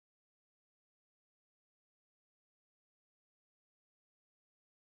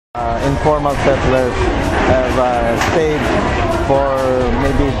Informal settlers have stayed for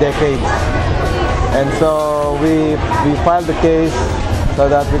maybe decades, and so we filed the case so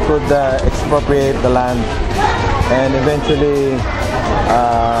that we could expropriate the land and eventually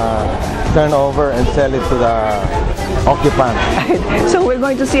turn over and sell it to the occupant. So we're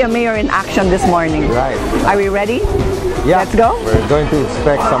going to see a mayor in action this morning. Right. Are we ready? Yeah. Let's go. We're going to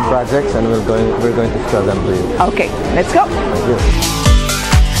inspect some projects and we're going to show them to you. Okay, let's go. Thank you.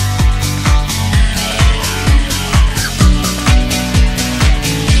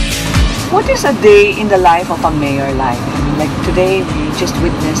 What is a day in the life of a mayor like? Like today, we just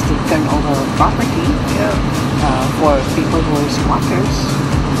witnessed the turnover of property for people who are squatters.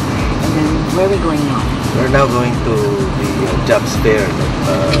 And then where are we going now? We're now going to the jobs fair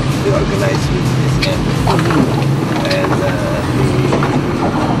that we organized with SM. And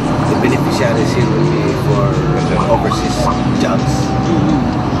the beneficiaries here will be for overseas jobs.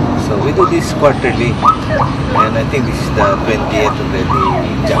 So we do this quarterly, and I think this is the 20th already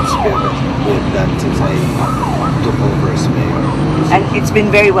jobs fair that we've done since I took over as mayor. And it's been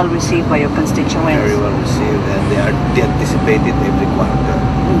very well received by your constituents. Very well received, and they anticipate it every quarter.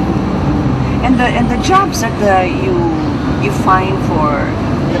 And the jobs that you find for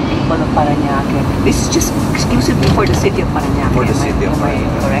the people of Paranaque, this is just exclusively for the city of Paranaque. For the city of Paranaque.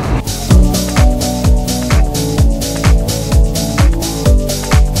 Am I correct?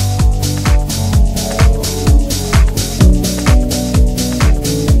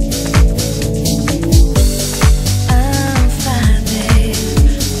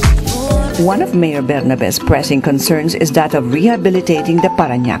 One of Mayor Bernabe's pressing concerns is that of rehabilitating the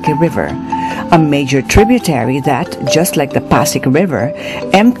Paranaque River, a major tributary that, just like the Pasig River,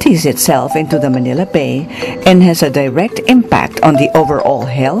 empties itself into the Manila Bay and has a direct impact on the overall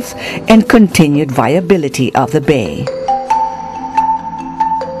health and continued viability of the bay.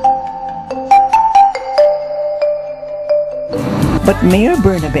 But Mayor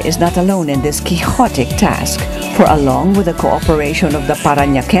Bernabe is not alone in this quixotic task, for along with the cooperation of the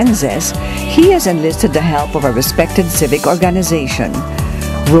Paranaquenses, he has enlisted the help of a respected civic organization,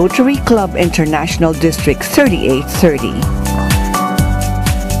 Rotary Club International District 3830.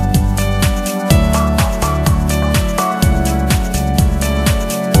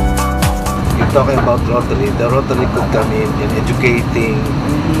 Talking about Rotary, the Rotary could come in educating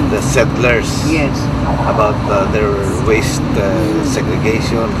the settlers about their waste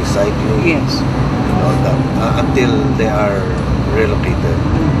segregation, recycling, and all that, until they are relocated.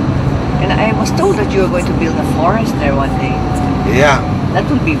 And I was told that you were going to build a forest there one day. Yeah. That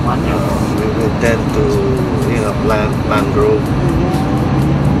would be wonderful. We intend to, plant mangrove.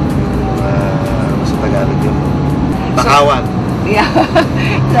 Sa Tagalog yun? Bakawan. Yeah.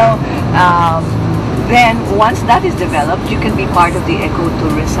 So, then once that is developed, you can be part of the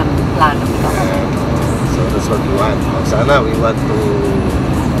ecotourism plan of the government. So that's what we want. Sana we want to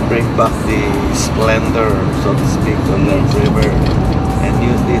bring back the splendor, so to speak, of the river and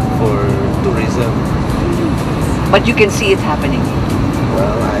use it for tourism. But you can see it happening.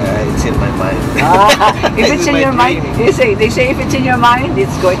 Well, it's in my mind. If it's in your mind, they say if it's in your mind,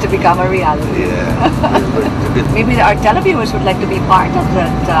 it's going to become a reality. Yeah. Maybe our televiewers would like to be part of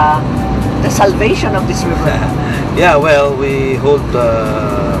that, the salvation of this river. Yeah, well, we hold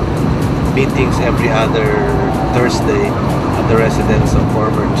meetings every other Thursday at the residence of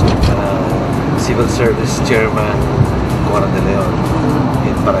former Civil Service Chairman Cora de Leon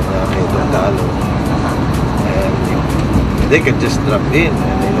in Paranaque, Dondalo. And they can just drop in,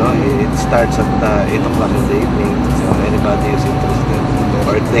 and it starts at 8 o'clock in the evening. So anybody who's interested,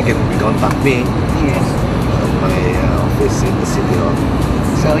 or they can contact me at my office in the City Hall.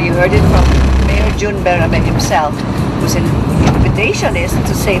 So you heard it from Mayor June Bernabe himself, whose invitation is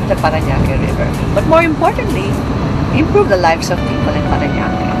to save the Paranaque River. But more importantly, improve the lives of people in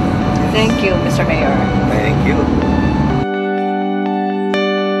Paranaque. Thank you, Mr. Mayor. Thank you.